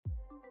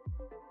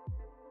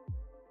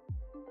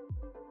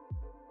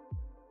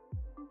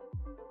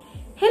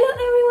Hello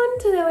everyone,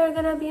 today we're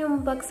gonna be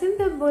unboxing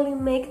the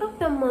BullyMake of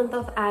the month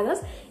of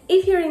August.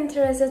 If you're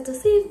interested to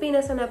see if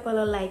Venus and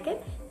Apollo like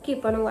it,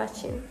 keep on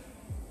watching.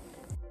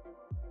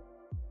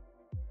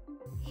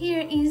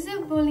 Here is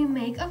the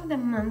BullyMake of the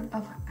month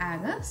of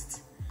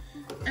August.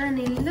 And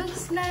it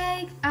looks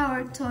like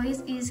our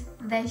toys is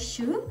the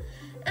shoe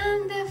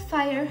and the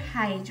fire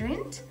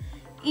hydrant.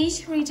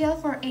 Each retail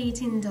for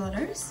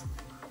 $18.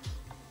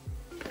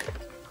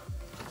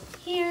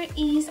 Here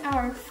is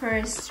our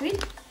first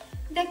treat,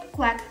 the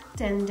quack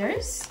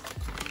tenders,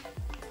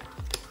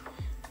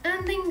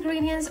 and the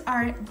ingredients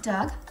are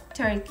dog,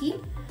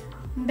 turkey,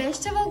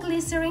 vegetable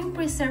glycerin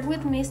preserved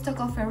with mixed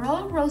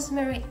tocopherol,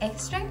 rosemary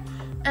extract,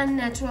 and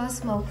natural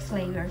smoke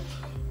flavor.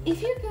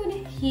 If you could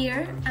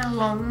hear a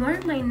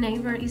lawnmower, my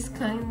neighbor is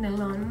cutting the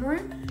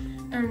lawnmower,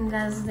 and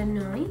that's the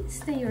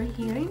noise that you're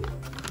hearing.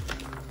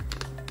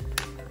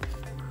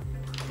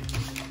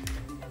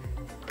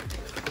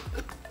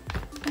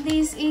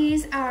 This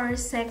is our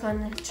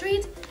second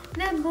treat,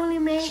 the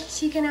BullyMake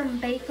chicken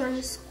and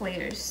bacon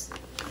squares.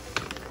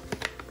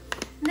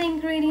 The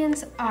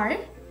ingredients are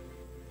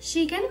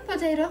chicken,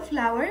 potato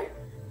flour,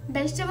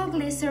 vegetable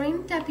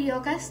glycerin,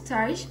 tapioca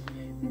starch,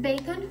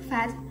 bacon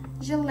fat,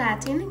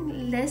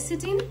 gelatin,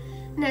 lecithin,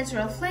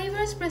 natural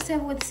flavors,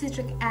 preserved with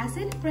citric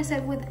acid,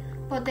 preserved with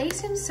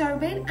potassium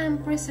sorbate,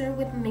 and preserved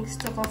with mixed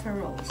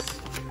tocopherols.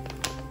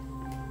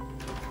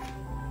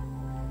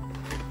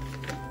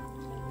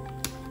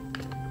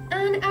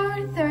 And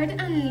our third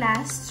and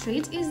last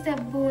treat is the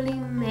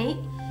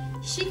BullyMake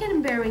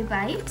chicken berry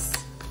bites.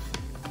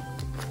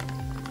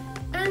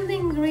 And the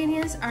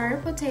ingredients are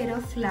potato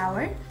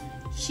flour,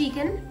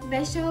 chicken,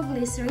 vegetable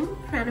glycerin,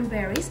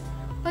 cranberries,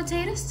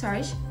 potato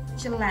starch,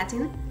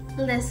 gelatin,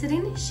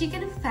 lecithin,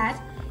 chicken fat,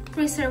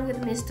 preserved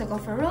with mixed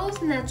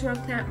tocopherols, natural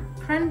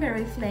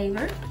cranberry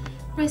flavor,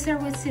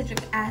 preserved with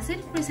citric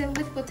acid, preserved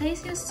with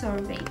potassium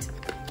sorbate.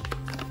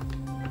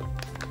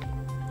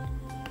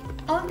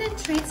 All the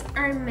treats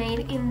are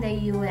made in the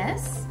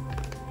US.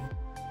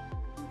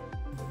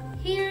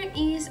 Here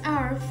is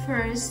our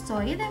first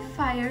toy, the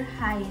fire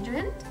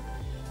hydrant.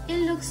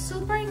 It looks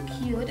super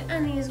cute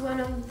and is one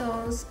of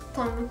those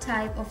cone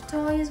type of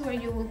toys where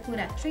you will put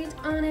a treat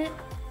on it.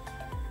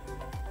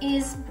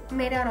 It's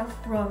made out of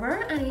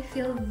rubber and it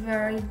feels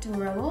very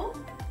durable.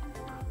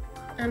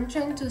 I'm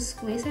trying to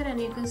squeeze it and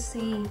you can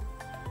see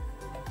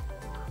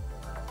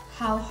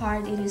how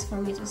hard it is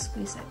for me to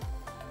squeeze it.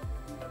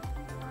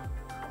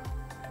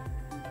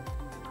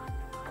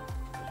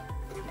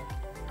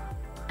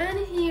 And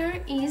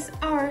here is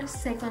our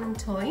second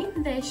toy,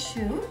 the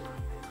shoe.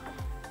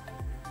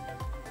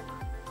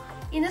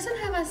 It doesn't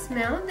have a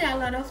smell. A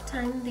lot of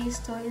times these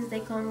toys, they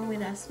come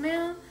with a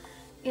smell.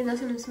 It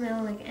doesn't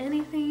smell like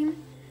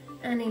anything.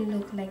 And it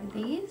looks like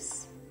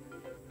this.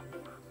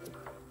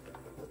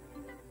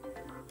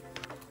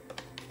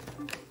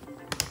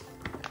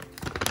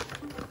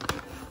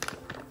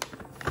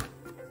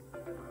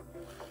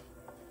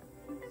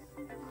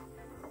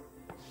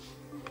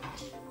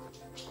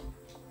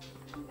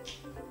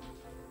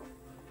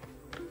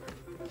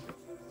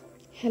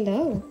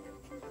 Hello,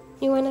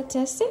 you wanna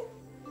test it?